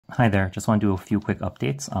Hi there, just want to do a few quick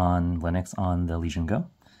updates on Linux on the Legion Go.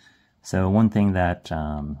 So one thing that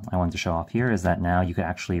I wanted to show off here is that now you could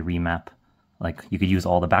actually remap, like you could use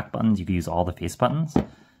all the back buttons, you could use all the face buttons.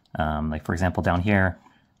 Like for example down here,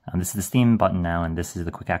 this is the Steam button now and this is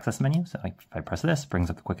the quick access menu. So if I press this, brings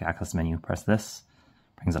up the quick access menu, press this,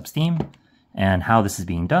 brings up Steam. And how this is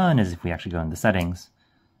being done is if we actually go into settings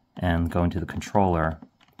and go into the controller,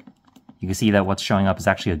 you can see that what's showing up is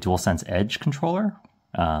actually a DualSense Edge controller.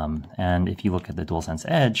 And if you look at the DualSense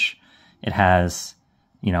Edge, it has,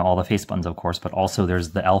 all the face buttons, of course, but also there's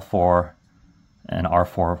the L4 and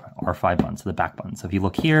R4, R5 buttons, so the back buttons. So if you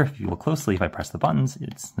look here, if you look closely, if I press the buttons,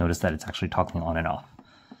 notice that it's actually toggling on and off.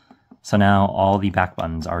 So now all the back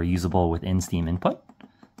buttons are usable within Steam input.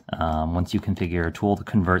 Once you configure a tool to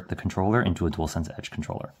convert the controller into a DualSense Edge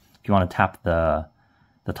controller. If you want to tap the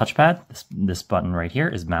touchpad, this button right here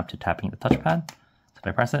is mapped to tapping the touchpad. So if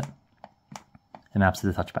I press it, it maps to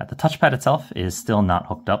the touchpad. The touchpad itself is still not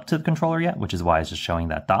hooked up to the controller yet, which is why it's just showing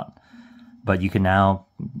that dot. But you can now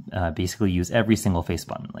basically use every single face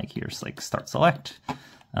button. Like here's like start select,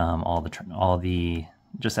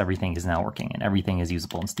 just everything is now working and everything is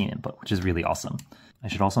usable in Steam input, which is really awesome. I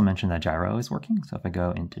should also mention that Gyro is working. So if I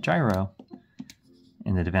go into Gyro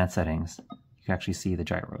in the advanced settings, you can actually see the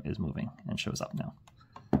gyro is moving and shows up now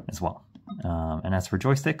as well. And as for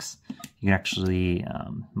joysticks, you can actually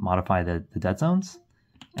modify the dead zones,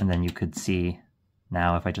 and then you could see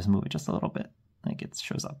now if I just move it just a little bit, like it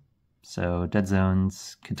shows up. So dead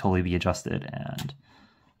zones can totally be adjusted and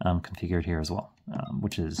configured here as well,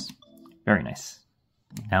 which is very nice.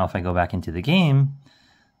 Now if I go back into the game,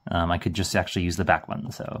 I could just actually use the back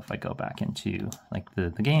button. So if I go back into like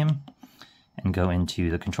the game and go into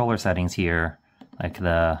the controller settings here, like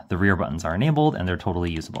the rear buttons are enabled and they're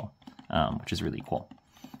totally usable, which is really cool.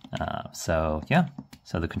 So yeah,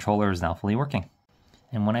 so the controller is now fully working.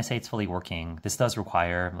 And when I say it's fully working, this does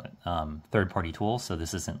require third-party tools. So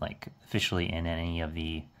this isn't like officially in any of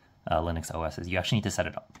the Linux OSs. You actually need to set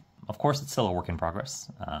it up. Of course, it's still a work in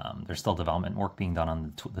progress. There's still development work being done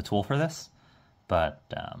on the tool for this, but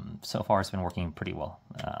so far it's been working pretty well.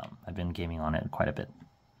 I've been gaming on it quite a bit.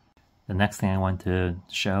 The next thing I want to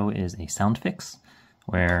show is a sound fix,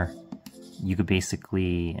 where you could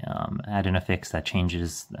basically add in a fix that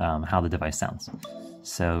changes how the device sounds.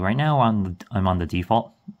 So right now I'm on the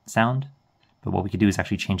default sound, but what we could do is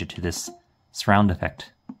actually change it to this surround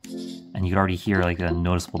effect, and you could already hear like a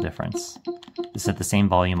noticeable difference. This is at the same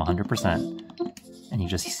volume, 100%, and you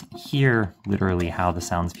just hear literally how the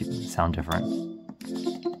sounds sound different.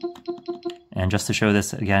 And just to show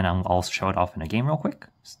this again, I'll show it off in a game real quick.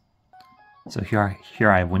 So here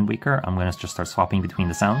I have Wind Waker. I'm going to just start swapping between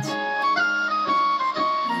the sounds.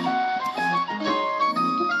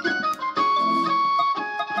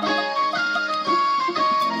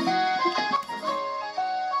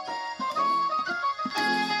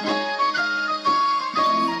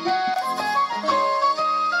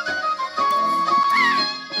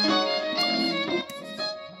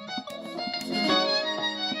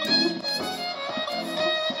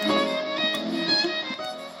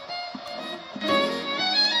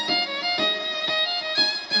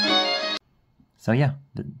 So yeah,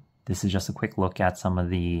 this is just a quick look at some of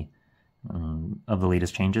the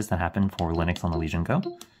latest changes that happened for Linux on the Legion Go,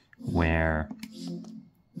 where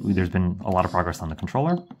there's been a lot of progress on the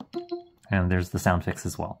controller, and there's the sound fix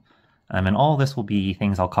as well. And all of this will be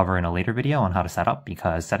things I'll cover in a later video on how to set up,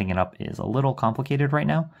 because setting it up is a little complicated right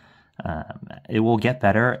now. It will get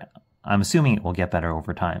better. I'm assuming it will get better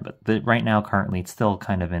over time, but right now, currently, it's still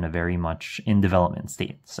kind of in a very much in development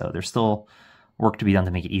state. So there's still work to be done to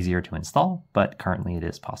make it easier to install, but currently it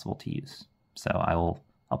is possible to use. So I will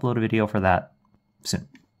upload a video for that soon.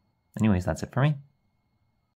 Anyways, that's it for me.